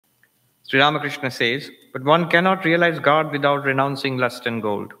Sri Ramakrishna says, but one cannot realize God without renouncing lust and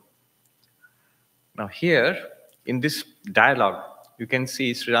gold. Now here, in this dialogue, you can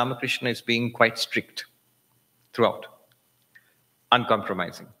see Sri Ramakrishna is being quite strict throughout,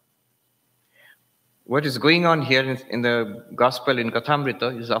 uncompromising. What is going on here in the gospel, in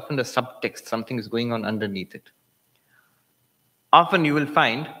Kathamrita, is often the subtext. Something is going on underneath it. Often you will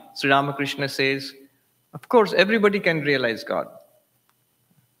find Sri Ramakrishna says, of course, everybody can realize God.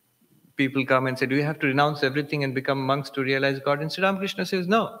 People come and say, do you have to renounce everything and become monks to realize God? And Sri Ramakrishna says,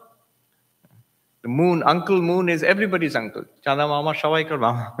 no. The moon, Uncle Moon is everybody's uncle. Chanda Mama, Shavaikar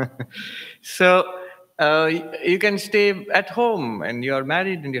Mama. So you can stay at home and you are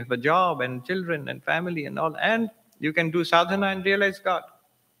married and you have a job and children and family and all, and you can do sadhana and realize God.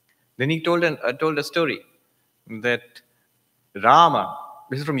 Then he told a story that Rama,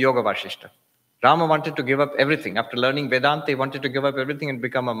 this is from Yoga Vasishtha, Rama wanted to give up everything. After learning Vedanta, he wanted to give up everything and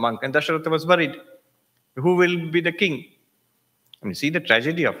become a monk. And Dasharatha was worried. Who will be the king? And you see the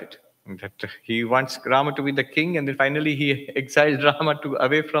tragedy of it. That he wants Rama to be the king, and then finally he exiled Rama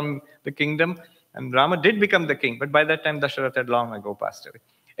away from the kingdom. And Rama did become the king, but by that time Dasharatha had long ago passed away.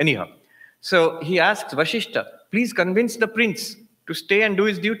 Anyhow, so he asks Vasishtha, please convince the prince to stay and do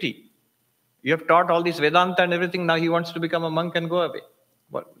his duty. You have taught all this Vedanta and everything, now he wants to become a monk and go away.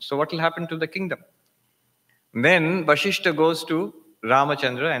 So what will happen to the kingdom? Then Vasishtha goes to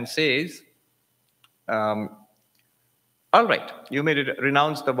Ramachandra and says, all right, you may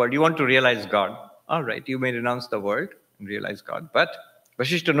renounce the world. You want to realize God. All right, you may renounce the world and realize God. But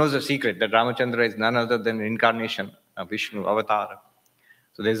Vasishtha knows a secret that Ramachandra is none other than an incarnation of Vishnu, avatar.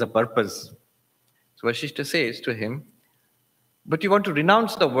 So there's a purpose. So Vasishtha says to him, but you want to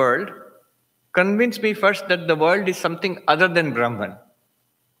renounce the world? Convince me first that the world is something other than Brahman.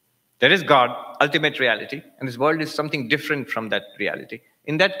 There is God, ultimate reality, and this world is something different from that reality.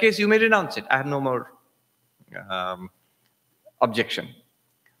 In that case, you may renounce it. I have no more objection.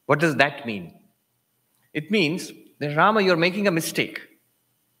 What does that mean? It means that Rama, you're making a mistake.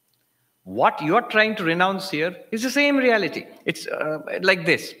 What you're trying to renounce here is the same reality. It's like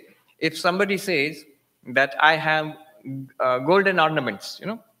this. If somebody says that I have golden ornaments,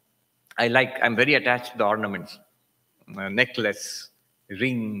 I'm very attached to the ornaments, necklace,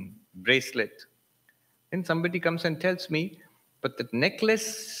 ring, bracelet. Then somebody comes and tells me, but the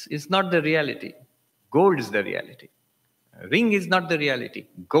necklace is not the reality. Gold is the reality. Ring is not the reality.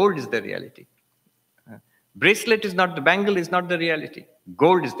 Gold is the reality. Bracelet is not, the bangle is not the reality.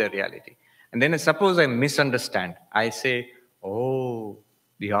 Gold is the reality. And then suppose I misunderstand. I say, oh,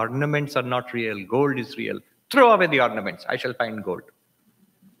 the ornaments are not real. Gold is real. Throw away the ornaments. I shall find gold.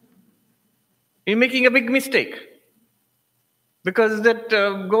 You're making a big mistake. Because that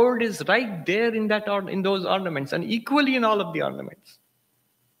gold is right there in those ornaments, and equally in all of the ornaments.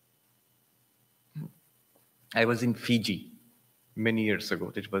 I was in Fiji many years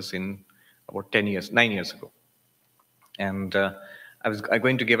ago. It was in about 9 years ago. And I was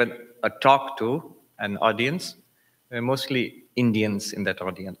going to give a talk to an audience, mostly Indians in that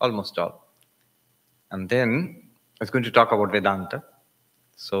audience, almost all. And then I was going to talk about Vedanta.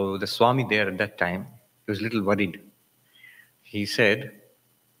 So the Swami there at that time, he was a little worried. He said,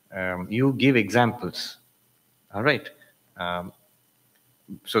 you give examples, all right,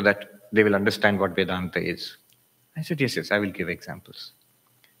 so that they will understand what Vedanta is. I said, yes, I will give examples.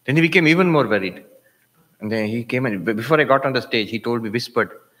 Then he became even more worried. And then he came in. Before I got on the stage, he told me,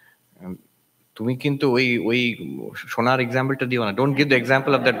 whispered, Tumi kintu oi shonar example to diyo na. Don't give the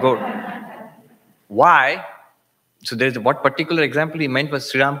example of that gold. Why? So what particular example he meant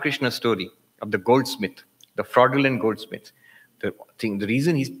was Sri Ramakrishna's story of the goldsmith, the fraudulent goldsmith. The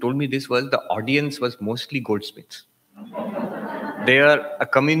reason he told me this was the audience was mostly goldsmiths. They are a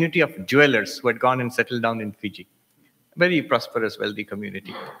community of jewelers who had gone and settled down in Fiji. Very prosperous, wealthy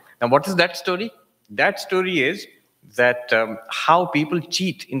community. Now, what is that story? That story is that how people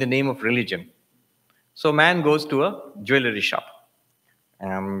cheat in the name of religion. So man goes to a jewelry shop.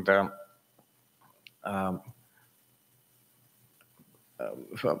 And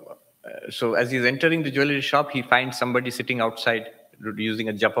so as he's entering the jewelry shop, he finds somebody sitting outside using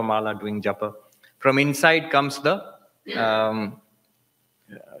a japa mala, doing japa. From inside comes the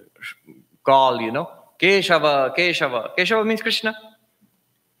call, Keshava, Keshava. Keshava means Krishna.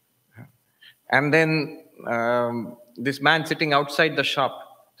 And then this man sitting outside the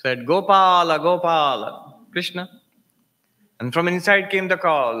shop said, Gopala, Gopala, Krishna. And from inside came the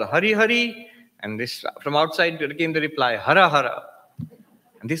call, Hari, Hari. And from outside came the reply, Hara, Hara.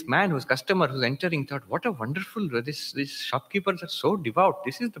 And this man whose customer who's entering thought, what a wonderful, these shopkeepers are so devout.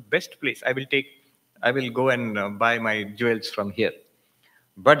 This is the best place. I will go and buy my jewels from here.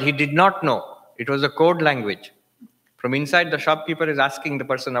 But he did not know. It was a code language. From inside, the shopkeeper is asking the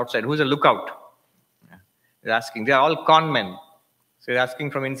person outside, who's a lookout. He's asking. They are all con men. So he's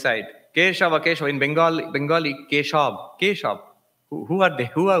asking from inside. Keshava, Keshava. In Bengali, Keshab. Keshab. Who are they?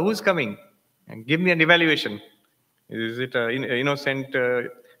 Who's coming? And give me an evaluation. Is it an innocent,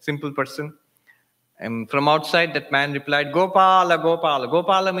 simple person? And from outside, that man replied, Gopala, Gopala.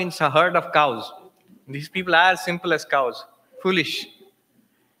 Gopala means a herd of cows. These people are as simple as cows. Foolish.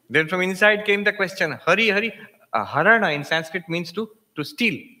 Then from inside came the question, Hari, Hari. Harana in Sanskrit means to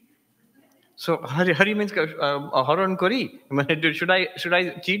steal. So Hari means haran kori. Should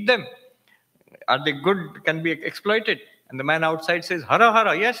I cheat them? Are they good? Can be exploited? And the man outside says, Hara,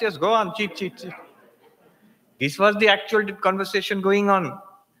 Hara. Yes, go on, cheat. This was the actual conversation going on.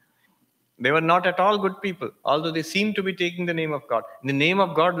 They were not at all good people, although they seem to be taking the name of God. In the name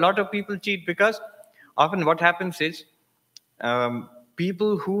of God, a lot of people cheat because often what happens is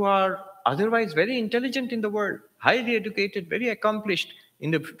people who are otherwise very intelligent in the world, highly educated, very accomplished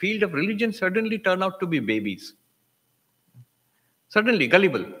in the field of religion suddenly turn out to be babies. Suddenly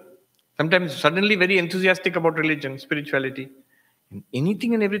gullible. Sometimes suddenly very enthusiastic about religion, spirituality. And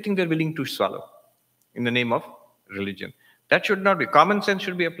anything and everything they're willing to swallow in the name of religion. That should not be. Common sense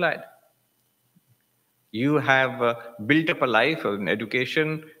should be applied. You have built up a life, an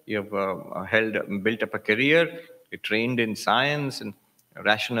education, you have built up a career, you're trained in science and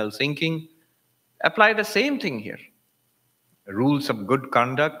rational thinking. Apply the same thing here. Rules of good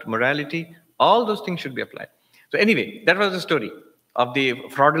conduct, morality, all those things should be applied. So anyway, that was the story of the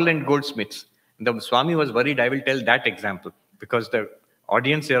fraudulent goldsmiths. The Swami was worried I will tell that example because the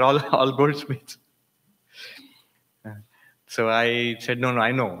audience, they're all goldsmiths. So I said, no,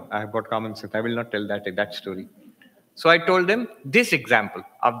 I know. I have got common sense. I will not tell that story. So I told them this example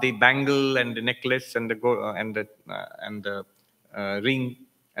of the bangle and the necklace and the ring,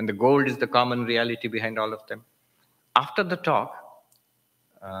 and the gold is the common reality behind all of them. After the talk,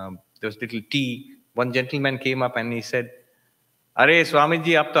 there was little tea. One gentleman came up and he said, "Are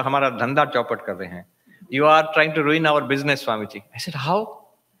Swamiji, ab to hamara dhanda chaupat kar rahe hain. You are trying to ruin our business, Swamiji." I said, "How?"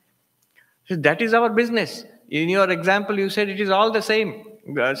 He said, "That is our business. In your example, you said it is all the same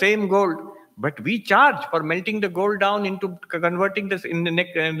gold. But we charge for melting the gold down into converting this in the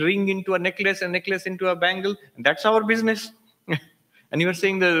ring into a necklace, and necklace into a bangle. And that's our business." And you were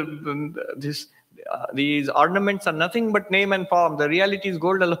saying these ornaments are nothing but name and form. The reality is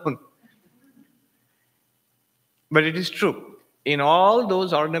gold alone. But it is true. In all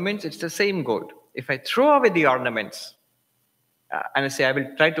those ornaments, it's the same gold. If I throw away the ornaments and I say I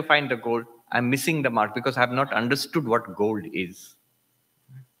will try to find the gold, I'm missing the mark because I have not understood what gold is.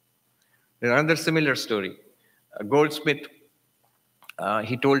 There's another similar story. A goldsmith,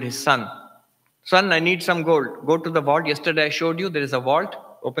 he told his son, "Son, I need some gold. Go to the vault. Yesterday I showed you there is a vault.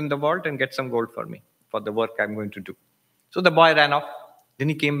 Open the vault and get some gold for me for the work I'm going to do." So the boy ran off. Then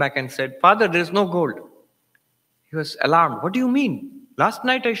he came back and said, "Father, there is no gold." He was alarmed. "What do you mean? Last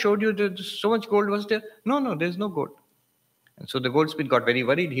night I showed you that so much gold was there." No, there is no gold. And so the goldsmith got very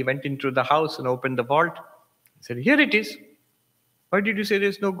worried. He went into the house and opened the vault. He said, "Here it is." "Why did you say there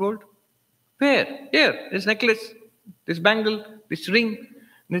is no gold?" "Where? Here, this necklace, this bangle, this ring."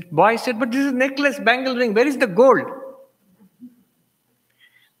 And the boy said, "But this is necklace, bangle, ring. Where is the gold?"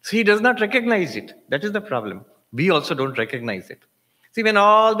 So he does not recognize it. That is the problem. We also don't recognize it. See, when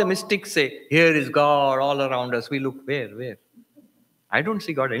all the mystics say, "Here is God all around us," we look, where? I don't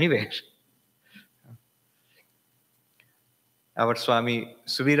see God anywhere. Our Swami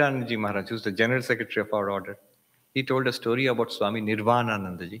Suviranji Maharaj, who's the General Secretary of our order, he told a story about Swami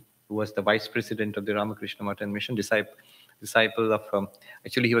Nirvananandaji, who was the Vice President of the Ramakrishna Math and Mission, disciple of,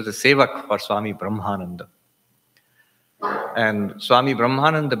 actually he was a sevak for Swami Brahmananda. And Swami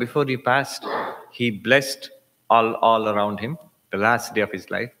Brahmananda, before he passed, he blessed all around him, the last day of his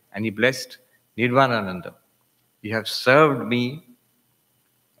life, and he blessed Nirvanananda. "You have served me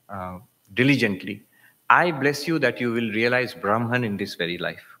diligently. I bless you that you will realize Brahman in this very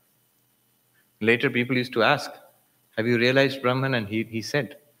life." Later people used to ask, "Have you realized Brahman?" And he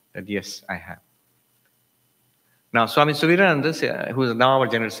said that, "Yes, I have." Now, Swami Suvirananda, who is now our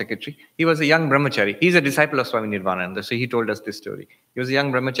General Secretary, he was a young brahmachari. He's a disciple of Swami Nirvananda, so he told us this story. He was a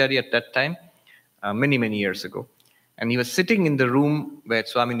young brahmachari at that time, many years ago. And he was sitting in the room where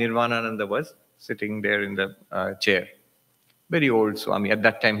Swami Nirvananda was, sitting there in the chair. Very old Swami. At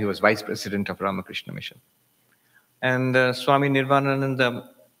that time, he was Vice President of Ramarkishna Mission. And Swami Nirvananda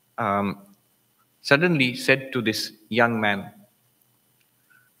suddenly said to this young man,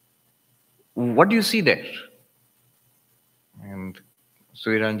 "What do you see there?" And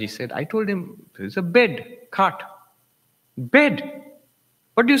Suviranji said, "I told him, there is a bed, cot. Bed.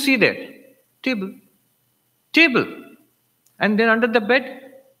 What do you see there? Table. Table. And then under the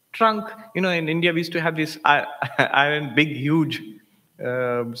bed, trunk. You know, in India, we used to have these iron, big, huge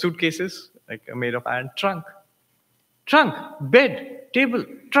suitcases, like made of iron. Trunk. Trunk. Bed. Table.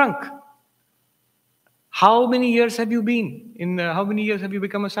 Trunk. How many years have you been? How many years have you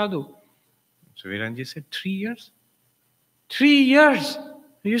become a sadhu? So Viranji said, 3 years. 3 years.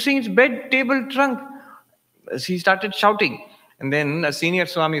 You're saying it's bed, table, trunk. He started shouting. And then a senior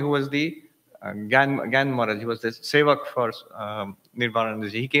Swami who was the Gan Maharaj, he was the sevak for Nirvana,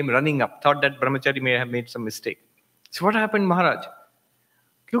 he came running up, thought that Brahmachari may have made some mistake. So what happened, Maharaj?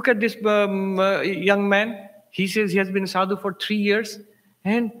 Look at this young man. He says he has been sadhu for 3 years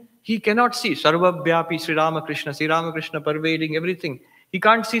and he cannot see. Sarvabhyapi Sri Ramakrishna pervading everything. He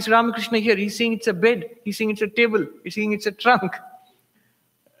can't see Sri Ramakrishna here. He's saying it's a bed. He's saying it's a table. He's saying it's a trunk.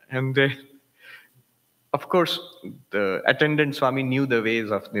 And of course, the attendant Swami knew the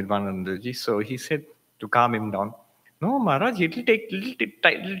ways of Nirvanandaji. So he said to calm him down, no, Maharaj, it will take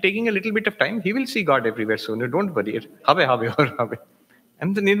taking a little bit of time. He will see God everywhere soon. Don't worry. Habe.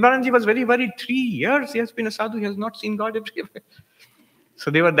 And the Nirvanandaji was very worried. 3 years he has been a sadhu. He has not seen God everywhere. So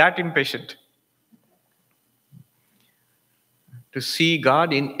they were that impatient to see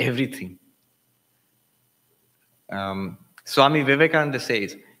God in everything. Swami Vivekananda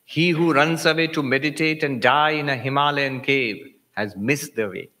says, he who runs away to meditate and die in a Himalayan cave has missed the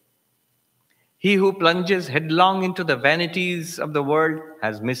way. He who plunges headlong into the vanities of the world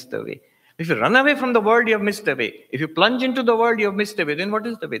has missed the way. If you run away from the world, you have missed the way. If you plunge into the world, you have missed the way. Then what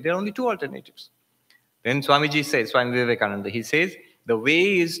is the way? There are only two alternatives. Then Swamiji says, Swami Vivekananda, he says, the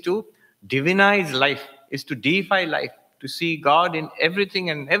way is to divinize life, is to deify life, to see God in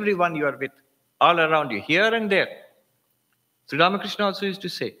everything and everyone you are with, all around you, here and there. Sri Ramakrishna also used to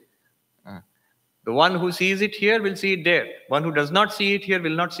say, the one who sees it here will see it there. One who does not see it here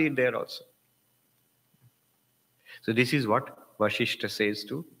will not see it there also. So this is what Vasishtha says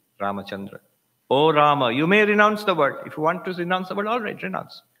to Ramachandra. Oh Rama, you may renounce the world. If you want to renounce the world, all right,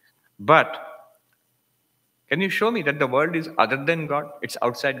 renounce. But can you show me that the world is other than God? It's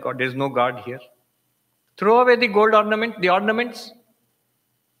outside God. There's no God here. Throw away the gold ornament, the ornaments.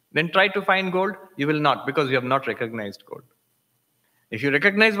 Then try to find gold. You will not, because you have not recognized gold. If you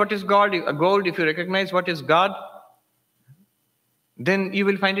recognize what is gold, if you recognize what is God, then you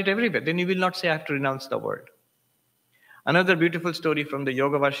will find it everywhere. Then you will not say, I have to renounce the world. Another beautiful story from the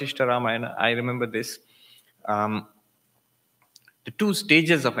Yoga Vasishtha Ramayana, I remember this. The two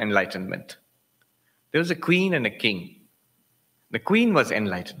stages of enlightenment. There was a queen and a king. The queen was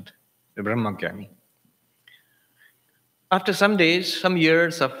enlightened, the Brahmagyani. After some days, some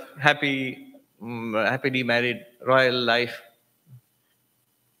years of happily married royal life,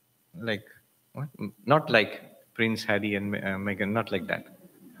 like, what? Not like Prince Harry and Meghan, not like that.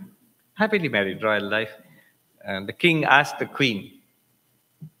 Happily married royal life. And the king asked the queen.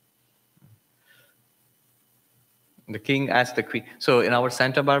 The king asked the queen. So in our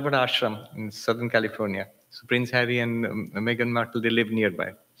Santa Barbara ashram in Southern California, so Prince Harry and Meghan Markle, they live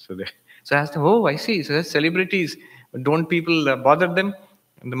nearby. So I asked them, oh, I see. So there's celebrities. Don't people bother them?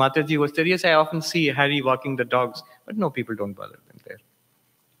 And the Mataji was there. Yes, I often see Harry walking the dogs. But no, people don't bother them there.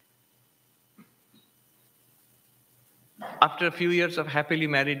 After a few years of happily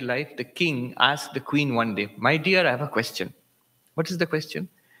married life, the king asked the queen one day, my dear, I have a question. What is the question?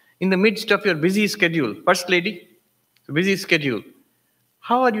 In the midst of your busy schedule, first lady, busy schedule,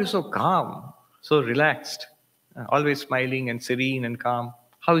 how are you so calm, so relaxed, always smiling and serene and calm?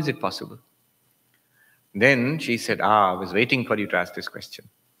 How is it possible? Then she said, I was waiting for you to ask this question.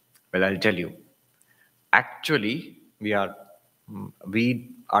 Well, I'll tell you. Actually, we are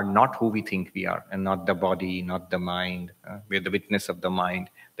not who we think we are, and not the body, not the mind. We are the witness of the mind,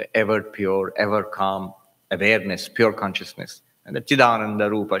 the ever pure, ever calm awareness, pure consciousness. And the Chidananda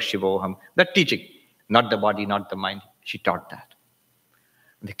Rupa Shivoham, that teaching, not the body, not the mind. She taught that.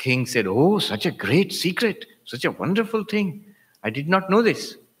 And the king said, oh, such a great secret, such a wonderful thing. I did not know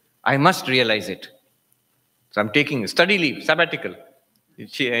this. I must realize it. So I'm taking study leave, sabbatical. I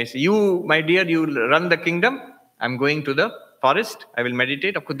say, you, my dear, you run the kingdom. I'm going to the forest. I will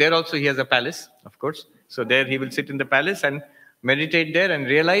meditate. Of course, there also he has a palace, of course. So there he will sit in the palace and meditate there and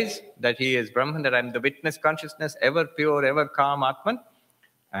realize that he is Brahman, that I'm the witness consciousness, ever pure, ever calm Atman,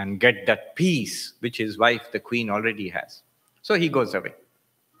 and get that peace which his wife, the queen, already has. So he goes away.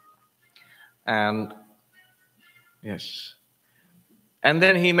 And yes. And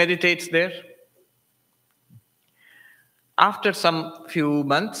then he meditates there. After some few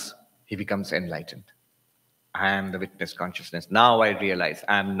months, he becomes enlightened. I am the witness consciousness. Now I realize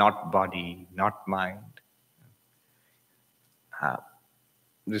I am not body, not mind.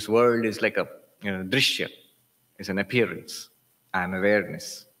 This world is like a drishya, is an appearance. I am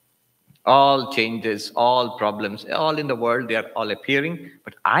awareness. All changes, all problems, all in the world, they are all appearing,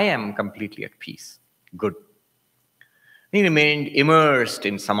 but I am completely at peace. Good. He remained immersed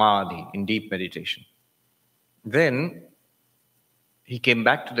in samadhi, in deep meditation. Then he came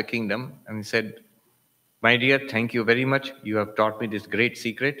back to the kingdom and he said, "My dear, thank you very much. You have taught me this great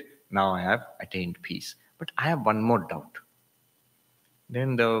secret. Now I have attained peace. But I have one more doubt."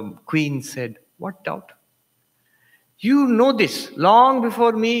 Then the queen said, "What doubt?" "You know this. Long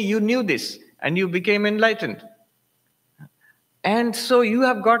before me, you knew this and you became enlightened. And so you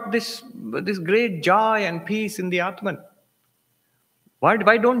have got this great joy and peace in the Atman.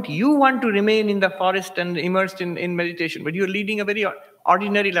 Why don't you want to remain in the forest and immersed in meditation? But you're leading a very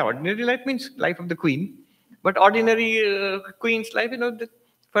ordinary life. Ordinary life means life of the queen. But ordinary queen's life, the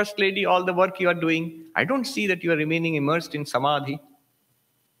first lady, all the work you are doing, I don't see that you are remaining immersed in samadhi.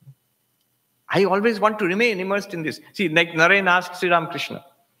 I always want to remain immersed in this." See, like Naren asked Sri Ramakrishna.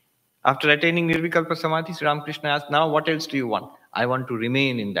 After attaining Nirvikalpa Samadhi, Sri Ramakrishna asked, "Now what else do you want?" "I want to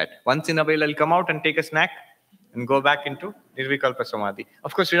remain in that. Once in a while I'll come out and take a snack and go back into Nirvikalpa Samadhi."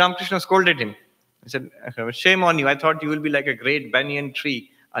 Of course, Sri Ramakrishna scolded him. He said, "Shame on you. I thought you will be like a great banyan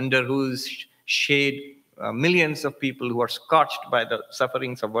tree under whose shade millions of people who are scorched by the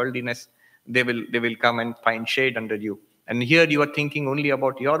sufferings of worldliness, they will come and find shade under you. And here you are thinking only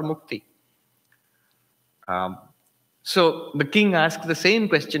about your mukti." So the king asked the same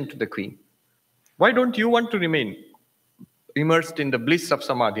question to the queen. "Why don't you want to remain immersed in the bliss of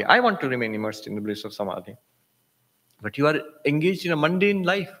samadhi? I want to remain immersed in the bliss of samadhi. But you are engaged in a mundane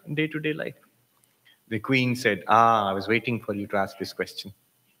life, day-to-day life." The queen said, "I was waiting for you to ask this question.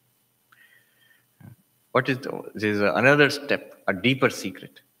 There's another step, a deeper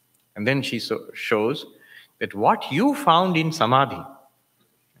secret." And then she shows that what you found in samadhi,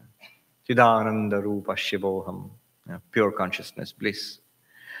 Chidananda Rupa Shivoham, pure consciousness, bliss,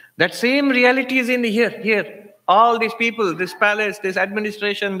 that same reality is in here. All these people, this palace, this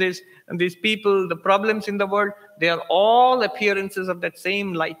administration, these people, the problems in the world, they are all appearances of that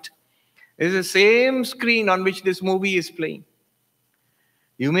same light. It is the same screen on which this movie is playing.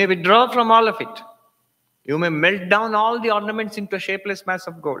 You may withdraw from all of it. You may melt down all the ornaments into a shapeless mass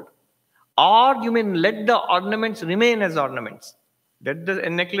of gold. Or you may let the ornaments remain as ornaments. Let the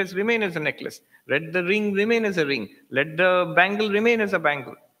necklace remain as a necklace. Let the ring remain as a ring. Let the bangle remain as a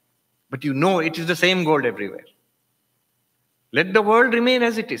bangle. But you know it is the same gold everywhere. Let the world remain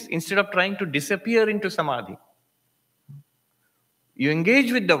as it is, instead of trying to disappear into samadhi. You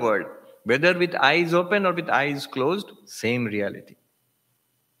engage with the world, whether with eyes open or with eyes closed, same reality.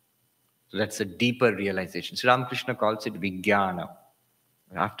 So that's a deeper realization. Sri Ramakrishna calls it Vijnana.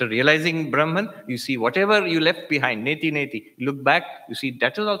 After realizing Brahman, you see whatever you left behind, neti, you look back, you see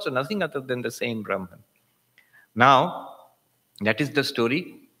that is also nothing other than the same Brahman. Now, that is the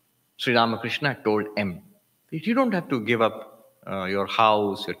story Sri Ramakrishna told M. You don't have to give up your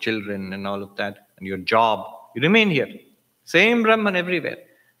house, your children and all of that, and your job. You remain here. Same Brahman everywhere.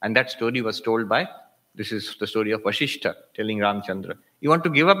 And that story was told by, this is the story of Vasishtha telling Ramchandra, you want to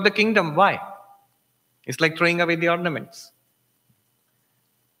give up the kingdom? Why? It's like throwing away the ornaments.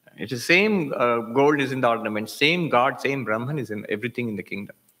 It is same gold is in the ornaments, same God, same Brahman is in everything in the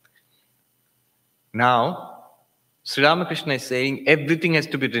kingdom. Now, Sri Ramakrishna is saying everything has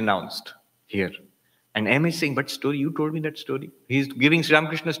to be renounced here. And M is saying, but story, you told me that story. He's giving Sri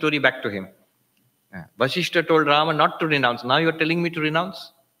Ramakrishna's story back to him. Vasishtha told Rama not to renounce. Now you're telling me to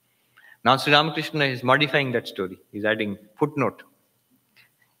renounce? Now Sri Ramakrishna is modifying that story. He's adding footnote.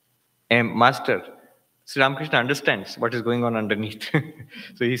 Master, Sri Ramakrishna understands what is going on underneath.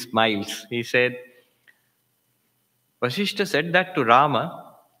 So he smiles. He said, Vasishtha said that to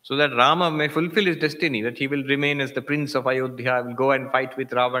Rama so that Rama may fulfill his destiny, that he will remain as the prince of Ayodhya, will go and fight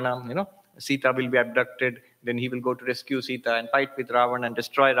with Ravana, Sita will be abducted, then he will go to rescue Sita and fight with Ravana and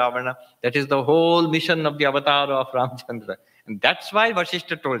destroy Ravana. That is the whole mission of the avatar of Ramchandra. And that's why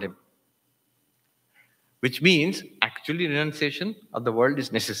Vasishtha told him. Which means, actually, renunciation of the world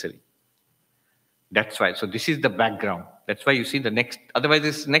is necessary. That's why. So this is the background. That's why you see the next, otherwise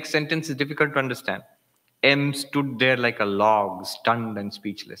this next sentence is difficult to understand. M stood there like a log, stunned and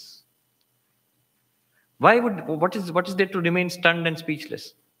speechless. What is there to remain stunned and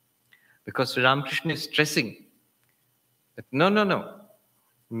speechless? Because Sri Ramakrishna is stressing that no.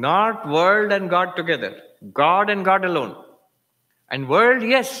 Not world and God together. God and God alone. And world,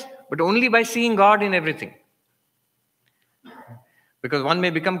 yes, but only by seeing God in everything. Because one may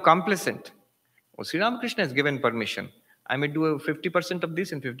become complacent. Oh, Sri Ramakrishna has given permission. I may do 50% of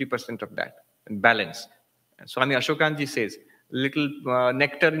this and 50% of that. And balance. And Swami Ashokanji says, Little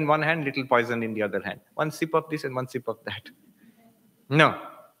nectar in one hand, little poison in the other hand. One sip of this and one sip of that. No.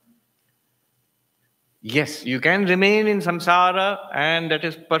 Yes, you can remain in samsara and that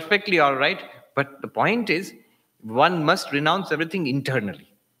is perfectly all right. But the point is, one must renounce everything internally.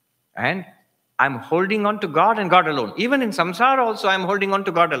 And I'm holding on to God and God alone. Even in samsara also, I'm holding on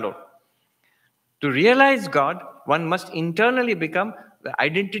to God alone. To realize God, one must internally become, the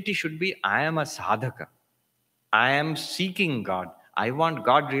identity should be, I am a sadhaka. I am seeking God. I want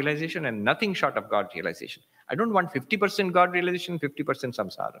God realization and nothing short of God realization. I don't want 50% God realization, 50%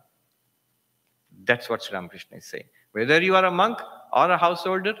 samsara. That's what Sri Ramakrishna is saying. Whether you are a monk or a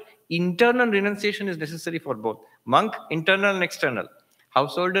householder, internal renunciation is necessary for both. Monk, internal and external.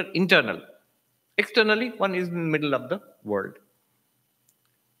 Householder, internal. Externally, one is in the middle of the world.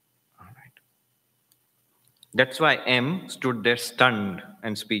 All right. That's why M stood there stunned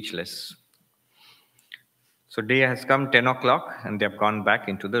and speechless. So day has come, 10 o'clock, and they have gone back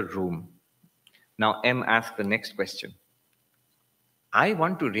into the room. Now M asked the next question. I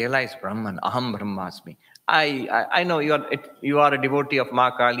want to realize Brahman, Aham Brahmasmi. I know you are a devotee of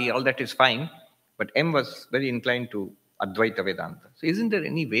Ma Kali, all that is fine, but M was very inclined to Advaita Vedanta. So isn't there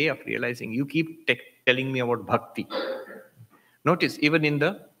any way of realizing? You keep telling me about bhakti. Notice, even in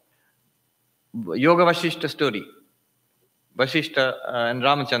the Yoga Vasishtha story, Vasishtha and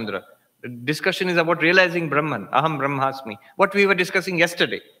Ramachandra, the discussion is about realizing Brahman, Aham Brahmasmi. What we were discussing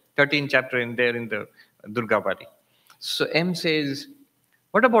yesterday, 13th chapter in the Durgavadi. So M says,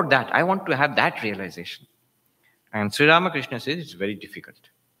 what about that? I want to have that realization. And Sri Ramakrishna says it's very difficult.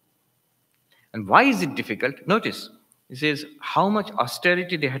 And why is it difficult? Notice, he says how much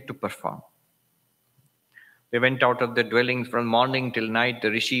austerity they had to perform. They went out of their dwellings from morning till night.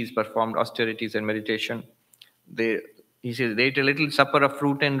 The rishis performed austerities and meditation. He says they ate a little supper of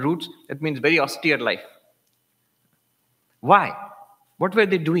fruit and roots. That means very austere life. Why? What were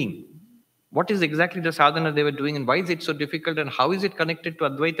they doing? What is exactly the sadhana they were doing and why is it so difficult and how is it connected to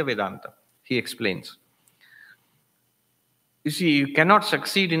Advaita Vedanta? He explains. You see, you cannot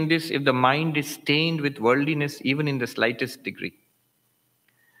succeed in this if the mind is stained with worldliness even in the slightest degree.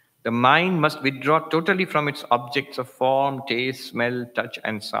 The mind must withdraw totally from its objects of form, taste, smell, touch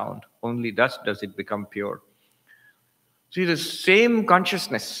and sound. Only thus does it become pure. See, the same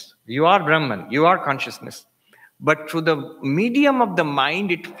consciousness, you are Brahman, you are consciousness, but through the medium of the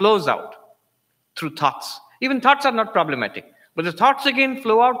mind, it flows out through thoughts. Even thoughts are not problematic, but the thoughts again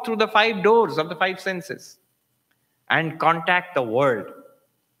flow out through the 5 doors of the 5 senses and contact the world,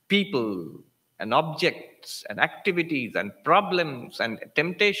 people and objects and activities and problems and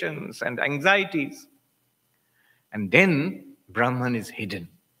temptations and anxieties. And then Brahman is hidden.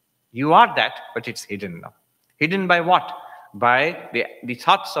 You are that, but it's hidden now. Hidden by what? By the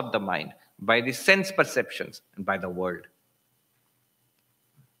thoughts of the mind, by the sense perceptions, and by the world.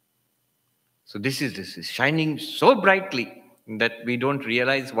 So this is shining so brightly that we don't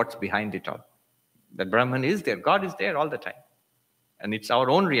realize what's behind it all. That Brahman is there, God is there all the time. And it's our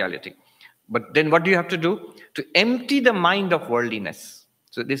own reality. But then what do you have to do? To empty the mind of worldliness.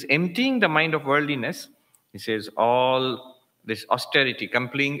 So this emptying the mind of worldliness, he says all this austerity,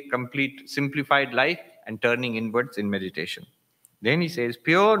 complete simplified life and turning inwards in meditation. Then he says,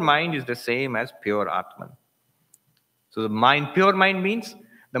 pure mind is the same as pure Atman. So the mind, pure mind means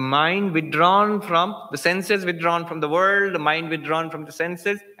the mind withdrawn from, the senses withdrawn from the world, the mind withdrawn from the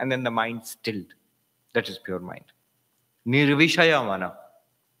senses, and then the mind stilled. That is pure mind. Nirvishaya mana.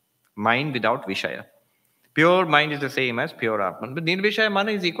 Mind without Vishaya. Pure mind is the same as pure Atman. But Nirvishaya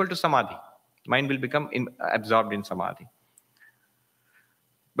mana is equal to Samadhi. Mind will become absorbed in Samadhi.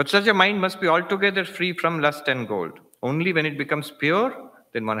 But such a mind must be altogether free from lust and gold. Only when it becomes pure,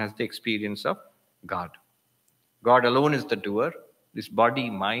 then one has the experience of God. God alone is the doer. This body,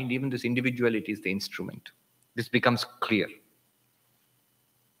 mind, even this individuality is the instrument. This becomes clear.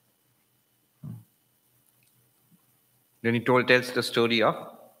 Then he tells the story of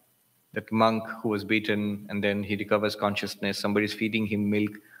that monk who was beaten and then he recovers consciousness. Somebody's feeding him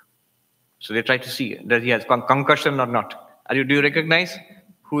milk. So they try to see that he has concussion or not. Do you recognize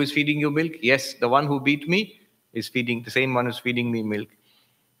who is feeding you milk? Yes, the one who beat me is feeding, the same one who's feeding me milk.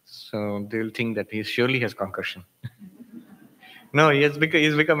 So they'll think that he surely has concussion. No, he's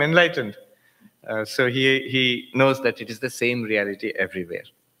become enlightened. So he knows that it is the same reality everywhere.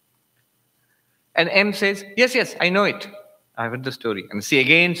 And M says, yes, I know it. I heard the story. And see,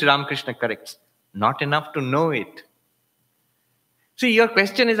 again, Sri Ramakrishna corrects. Not enough to know it. See, your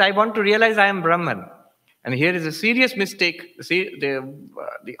question is, I want to realize I am Brahman. And here is a serious mistake. See,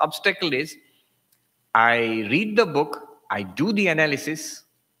 the obstacle is, I read the book, I do the analysis,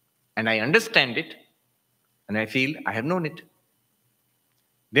 and I understand it, and I feel I have known it.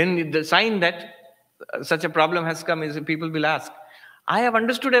 Then the sign that such a problem has come is people will ask, I have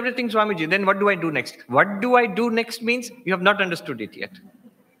understood everything, Swamiji, then what do I do next? What do I do next means you have not understood it yet.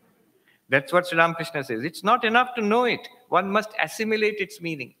 That's what Sri Ramakrishna says. It's not enough to know it. One must assimilate its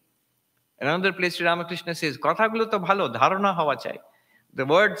meaning. Another place Sri Ramakrishna says, Kathagulo to bhalo, dharana hawa chai. The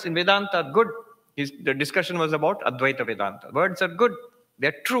words in Vedanta are good. The discussion was about Advaita Vedanta. Words are good.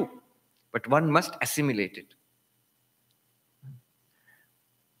 They're true. But one must assimilate it.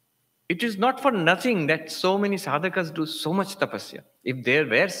 It is not for nothing that so many sadhakas do so much tapasya. If there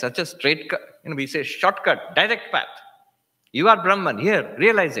were such a straight cut, we say shortcut, direct path. You are Brahman, here,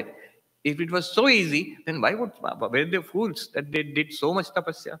 realize it. If it was so easy, then why were they fools that they did so much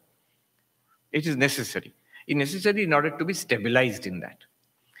tapasya? It is necessary. It is necessary in order to be stabilized in that.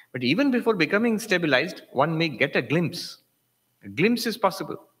 But even before becoming stabilized, one may get a glimpse. A glimpse is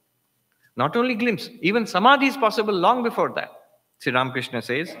possible. Not only glimpse, even samadhi is possible long before that. Sri Ramakrishna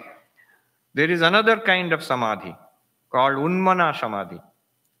says, there is another kind of samadhi called Unmana Samadhi.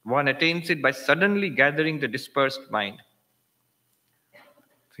 One attains it by suddenly gathering the dispersed mind.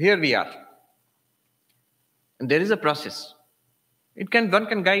 Here we are. And there is a process. One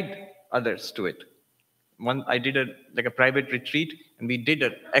can guide others to it. I did a private retreat, and we did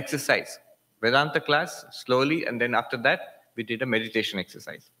an exercise. Vedanta class, slowly, and then after that, we did a meditation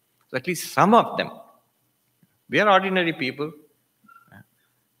exercise. So at least some of them. We are ordinary people.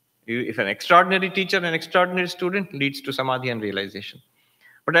 If an extraordinary teacher, an extraordinary student leads to samadhi and realization.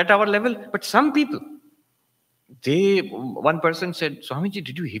 But at our level, some people, one person said, Swamiji,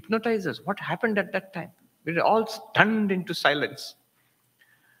 did you hypnotize us? What happened at that time? We were all stunned into silence.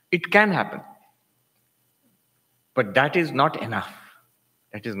 It can happen. But that is not enough.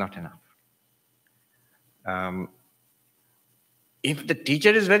 That is not enough. If the teacher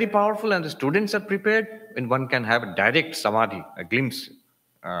is very powerful and the students are prepared, then one can have a direct samadhi, a glimpse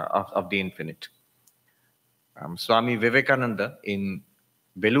of the infinite. Swami Vivekananda in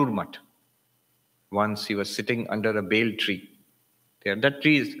Belur Mutt, once he was sitting under a bale tree. That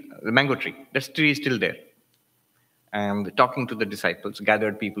tree is the mango tree. That tree is still there. And talking to the disciples,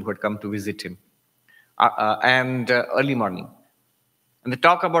 gathered people who had come to visit him. Early morning. And the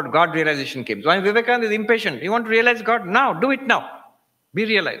talk about God realization came. Swami Vivekananda is impatient. You want to realize God? Now. Do it now. Be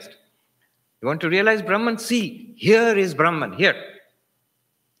realized. You want to realize Brahman? See, here is Brahman. Here.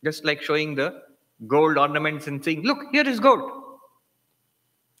 Just like showing the gold ornaments and saying, look, here is gold.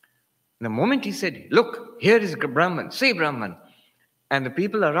 The moment he said, look, here is Brahman. Say Brahman. And the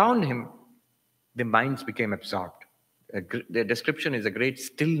people around him, their minds became absorbed. The description is a great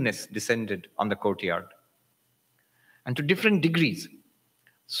stillness descended on the courtyard. And to different degrees,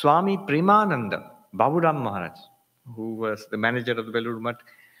 Swami Premananda, Baburam Maharaj, who was the manager of the Belur Mutt,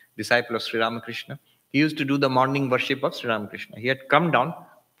 disciple of Sri Ramakrishna, he used to do the morning worship of Sri Ramakrishna. He had come down,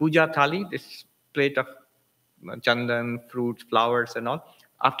 puja thali, this plate of chandan, fruits, flowers and all.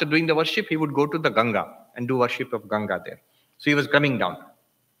 After doing the worship, he would go to the Ganga and do worship of Ganga there. So he was coming down,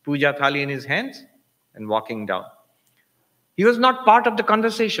 puja thali in his hands and walking down. He was not part of the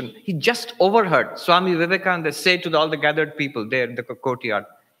conversation. He just overheard Swami Vivekananda say to all the gathered people there in the courtyard,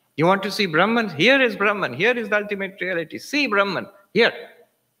 you want to see Brahman? Here is Brahman. Here is the ultimate reality. See Brahman. Here.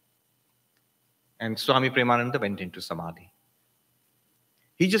 And Swami Premananda went into samadhi.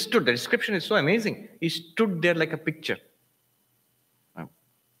 He just stood. The description is so amazing. He stood there like a picture.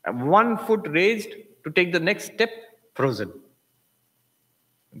 1 foot raised to take the next step, frozen.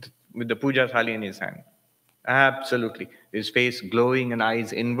 With the puja thali in his hand. Absolutely. His face glowing and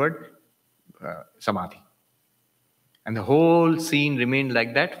eyes inward, samadhi. And the whole scene remained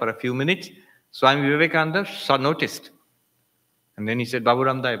like that for a few minutes. Swami Vivekananda noticed. And then he said,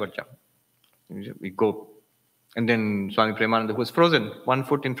 Baburam Dai Bacha. We go. And then Swami Premananda, who was frozen, 1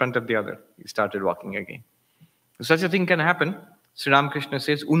 foot in front of the other, he started walking again. If such a thing can happen, Sri Ramakrishna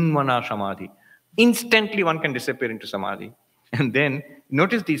says, Unmana Samadhi. Instantly one can disappear into samadhi. And then,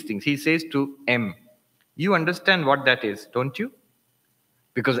 notice these things. He says to M, you understand what that is, don't you?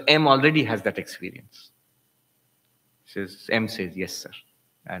 Because M already has that experience. M says, yes, sir,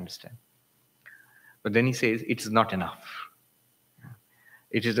 I understand. But then he says, it's not enough.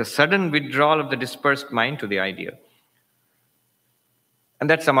 It is a sudden withdrawal of the dispersed mind to the idea. And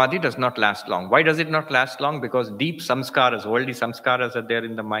that samadhi does not last long. Why does it not last long? Because deep samskaras, worldly samskaras are there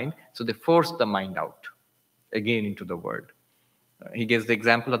in the mind, so they force the mind out, again into the world. He gives the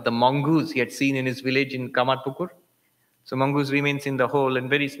example of the mongoose he had seen in his village in Kamarpukur. So mongoose remains in the hole and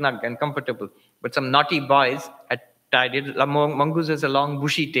very snug and comfortable. But some naughty boys had tied it. Mongoose has a long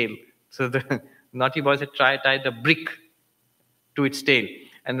bushy tail. So the naughty boys had tied a brick to its tail.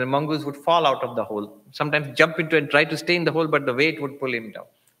 And the mongoose would fall out of the hole. Sometimes jump into and try to stay in the hole, but the weight would pull him down.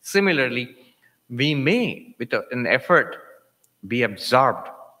 Similarly, we may, with an effort, be absorbed.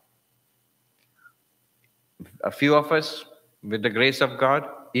 A few of us, with the grace of God,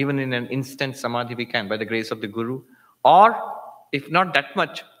 even in an instant samadhi, we can, by the grace of the Guru, or if not that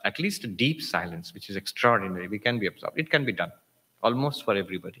much, at least a deep silence, which is extraordinary, we can be absorbed. It can be done, almost for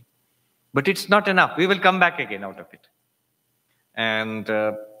everybody. But it's not enough. We will come back again out of it. And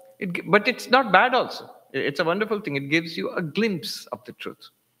but it's not bad also. It's a wonderful thing. It gives you a glimpse of the truth.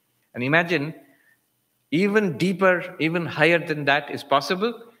 And imagine, even deeper, even higher than that is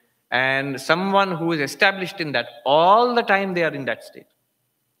possible. And someone who is established in that, all the time they are in that state,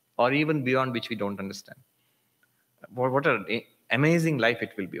 or even beyond, which we don't understand. What an amazing life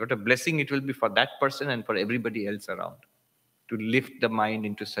it will be. What a blessing it will be for that person and for everybody else around, to lift the mind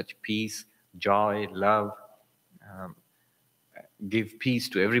into such peace, joy, love, give peace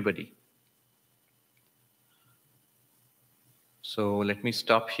to everybody. So let me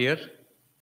stop here.